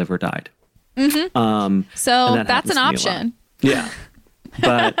less if they live or died. Mm-hmm. So that that's happens an to me a lot. option. Yeah.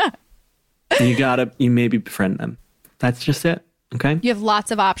 But you maybe befriend them. That's just it. Okay. You have lots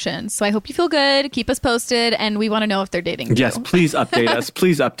of options. So I hope you feel good. Keep us posted. And we want to know if they're dating Yes, you. please update us.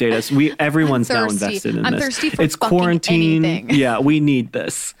 Please update us. Everyone's now invested in I'm this. thirsty for it's fucking quarantine. anything. Yeah, we need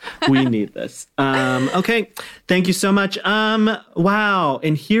this. Okay. Thank you so much. Wow.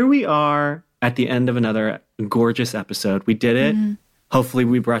 And here we are at the end of another gorgeous episode. We did it. Mm-hmm. Hopefully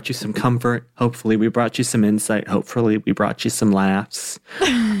we brought you some comfort. Hopefully we brought you some insight. Hopefully we brought you some laughs.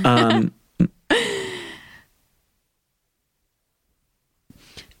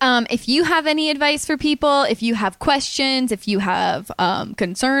 If you have any advice for people, if you have questions, if you have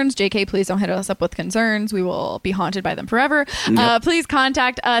concerns, JK, please don't hit us up with concerns. We will be haunted by them forever. Nope. Please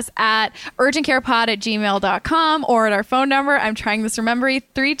contact us at urgentcarepod@gmail.com or at our phone number. I'm trying this from memory,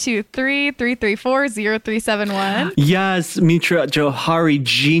 323-334-0371. Yes, Mitra Johari,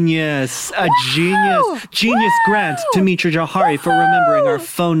 genius. A genius. Genius grant to Mitra Johari for remembering our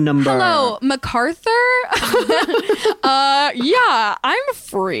phone number. Hello, MacArthur? Yeah, I'm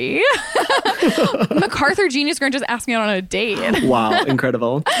free. MacArthur Genius Grant just asked me out on a date. Wow,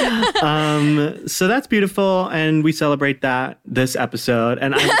 incredible. So that's beautiful, and we celebrate this episode.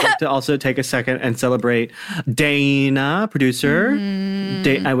 And I would like to also take a second and celebrate Dana, producer.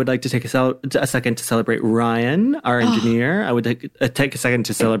 I would like to take a second to celebrate Ryan, our engineer. I would take a second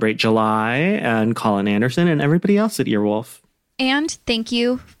to celebrate July and Colin Anderson and everybody else at Earwolf. And thank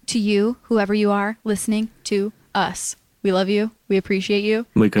you to you, whoever you are, listening to us. We love you. We appreciate you.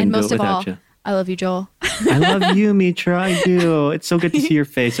 We couldn't and most do it of all, without you. I love you, Joel. I love you, Mitra. I do. It's so good to see your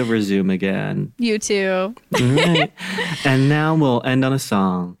face over Zoom again. You too. All right. And now we'll end on a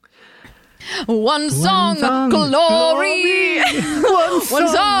song. One song, glory. One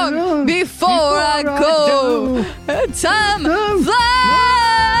song before I go. Time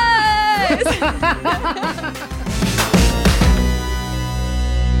flies.